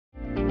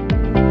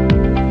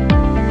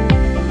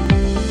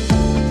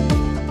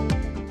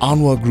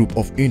Anwar Group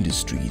of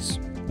Industries,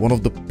 one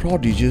of the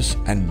prodigious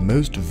and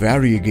most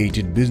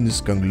variegated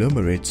business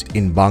conglomerates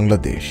in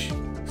Bangladesh.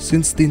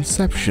 Since the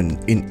inception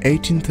in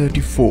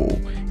 1834,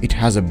 it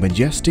has a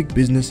majestic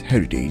business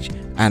heritage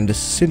and a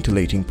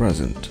scintillating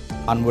present.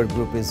 Anwar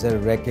Group is a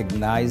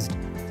recognized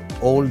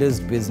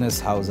oldest business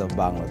house of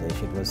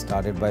Bangladesh. It was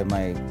started by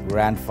my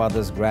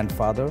grandfather's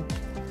grandfather,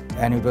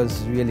 and it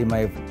was really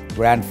my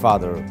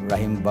grandfather,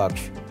 Rahim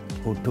Baksh,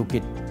 who took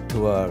it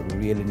to a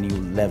really new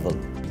level.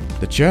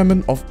 The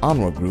chairman of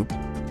Anwar Group,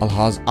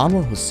 Alhaj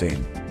Manwar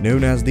Hossain,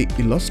 known as the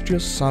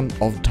illustrious son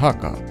of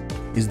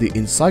Dhaka, is the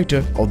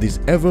inciter of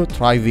these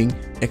ever-thriving,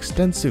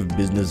 extensive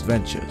business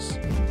ventures.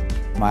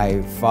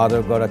 My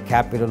father got a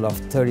capital of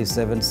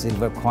 37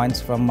 silver coins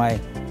from my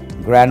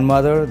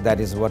grandmother. That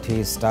is what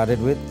he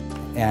started with,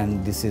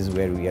 and this is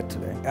where we are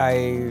today.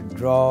 I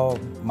draw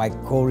my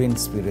core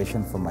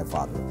inspiration from my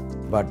father,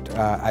 but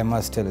I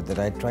must tell you that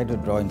I try to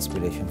draw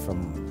inspiration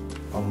from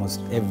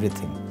almost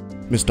everything.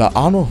 Mr.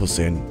 Anwar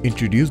Hossain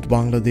introduced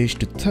Bangladesh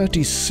to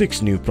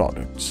 36 new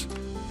products.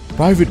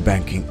 Private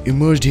banking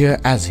emerged here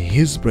as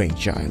his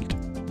brainchild.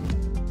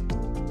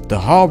 The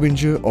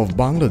harbinger of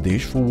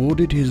Bangladesh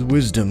forwarded his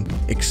wisdom,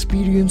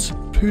 experience,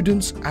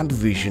 prudence and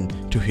vision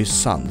to his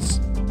sons.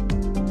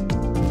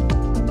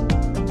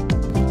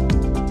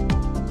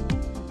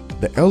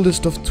 The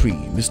eldest of three,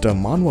 Mr.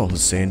 Manwar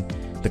Hossain,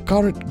 the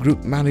current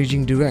group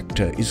managing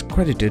director, is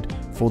credited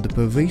for the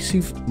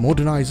pervasive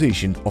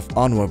modernization of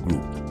Anwar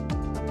Group.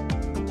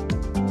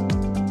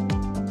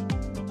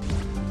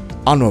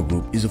 Anwar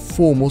Group is a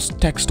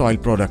foremost textile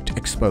product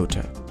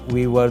exporter.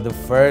 We were the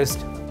first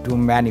to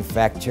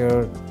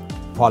manufacture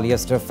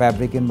polyester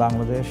fabric in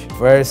Bangladesh,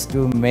 first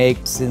to make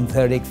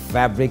synthetic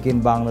fabric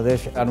in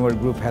Bangladesh. Anwar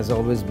Group has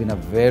always been a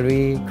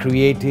very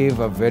creative,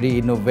 a very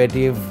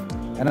innovative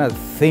and a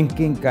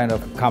thinking kind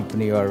of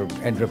company or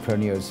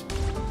entrepreneurs.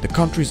 The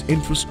country's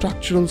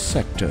infrastructural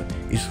sector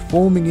is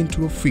forming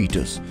into a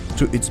fetus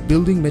through its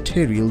building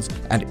materials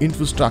and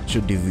infrastructure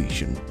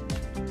division.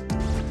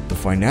 The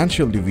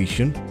financial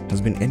division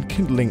has been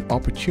enkindling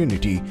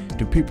opportunity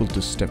to people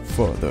to step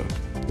further.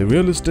 The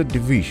real estate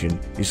division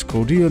is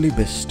cordially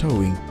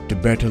bestowing to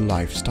better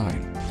lifestyle.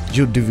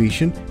 Jute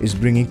division is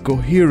bringing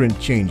coherent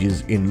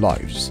changes in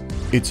lives.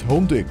 Its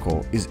home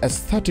decor is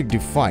aesthetic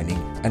defining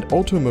and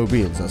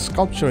automobiles are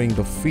sculpturing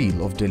the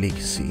feel of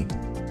delicacy.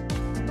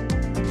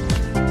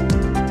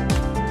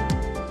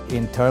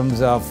 In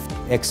terms of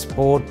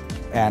export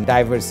and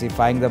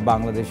diversifying the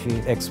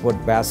Bangladeshi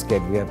export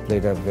basket, we have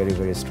played a very,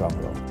 very strong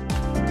role.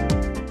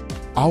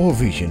 Our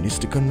vision is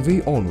to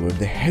convey onward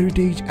the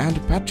heritage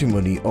and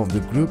patrimony of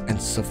the group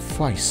and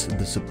suffice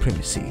the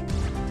supremacy.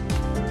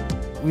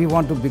 We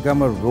want to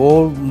become a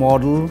role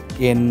model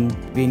in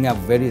being a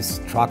very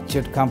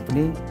structured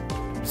company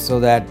so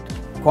that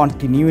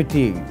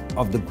continuity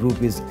of the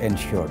group is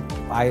ensured.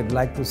 I'd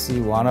like to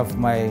see one of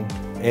my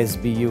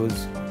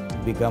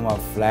SBUs become a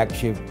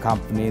flagship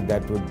company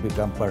that would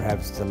become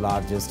perhaps the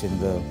largest in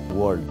the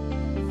world.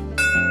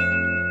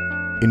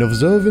 In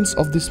observance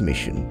of this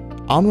mission,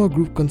 Anwar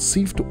Group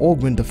conceived to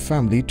augment the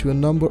family to a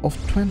number of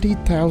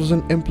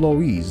 20,000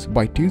 employees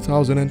by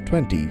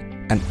 2020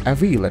 and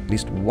avail at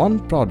least one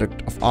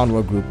product of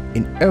Anwar Group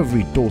in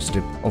every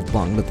doorstep of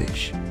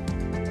Bangladesh.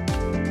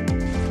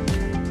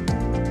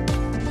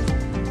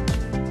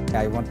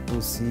 I want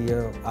to see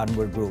an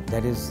Anwar Group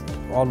that is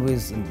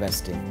always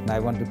investing. I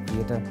want to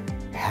create a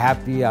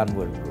happy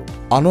Anwar Group.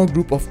 Anwar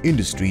Group of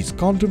Industries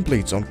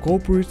contemplates on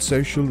corporate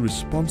social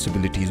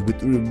responsibilities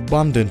with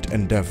abundant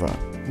endeavor.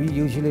 We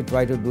usually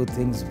try to do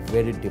things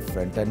very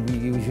different, and we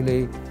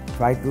usually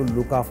try to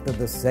look after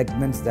the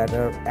segments that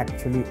are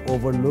actually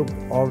overlooked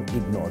or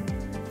ignored.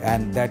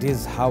 And that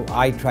is how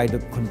I try to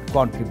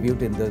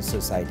contribute in the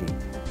society.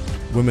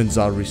 Women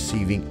are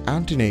receiving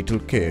antenatal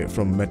care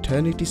from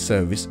Maternity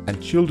Service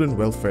and Children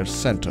Welfare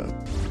Center.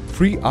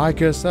 Free eye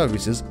care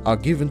services are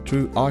given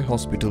through eye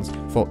hospitals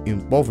for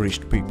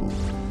impoverished people,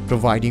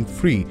 providing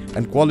free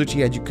and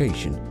quality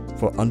education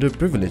for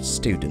underprivileged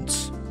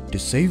students. To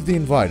save the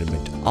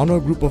environment,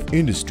 Anwar Group of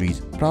Industries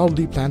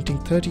proudly planting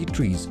 30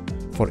 trees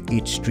for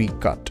each tree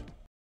cut.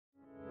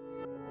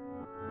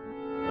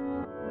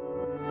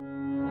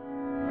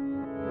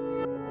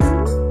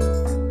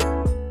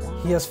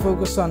 He has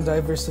focused on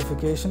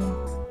diversification,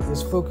 he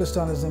has focused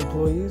on his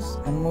employees,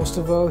 and most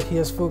of all, he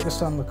has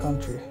focused on the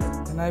country.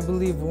 And I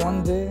believe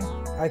one day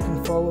I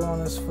can follow on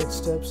his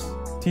footsteps.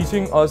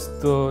 Teaching us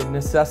the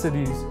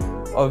necessities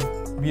of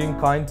being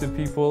kind to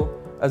people,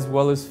 as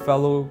well as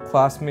fellow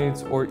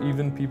classmates or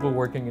even people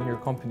working in your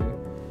company.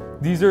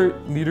 These are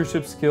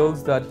leadership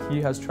skills that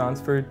he has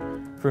transferred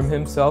from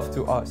himself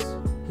to us.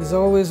 He's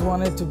always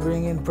wanted to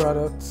bring in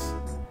products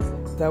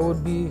that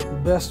would be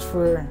best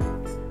for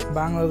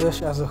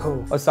Bangladesh as a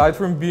whole. Aside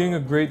from being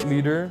a great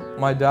leader,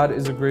 my dad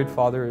is a great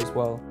father as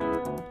well.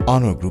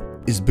 Anwar Group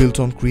is built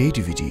on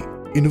creativity,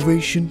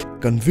 innovation,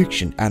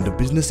 conviction and a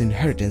business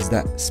inheritance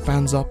that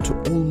spans up to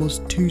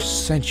almost 2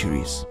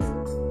 centuries.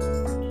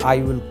 I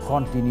will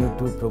continue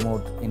to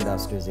promote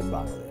industries in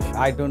Bangladesh.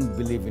 I don't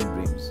believe in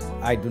dreams.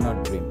 I do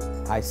not dream.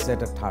 I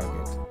set a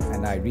target.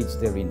 and I reached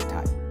there in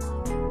time.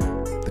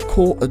 The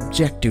core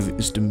objective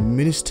is to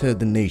minister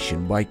the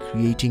nation by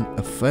creating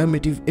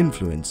affirmative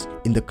influence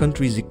in the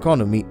country's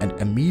economy and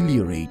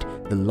ameliorate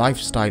the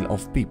lifestyle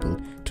of people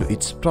to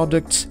its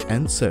products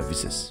and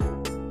services.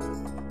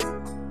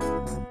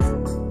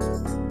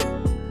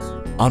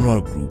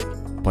 Anwar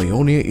Group,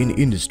 pioneer in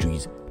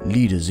industries,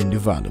 leaders in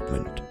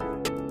development.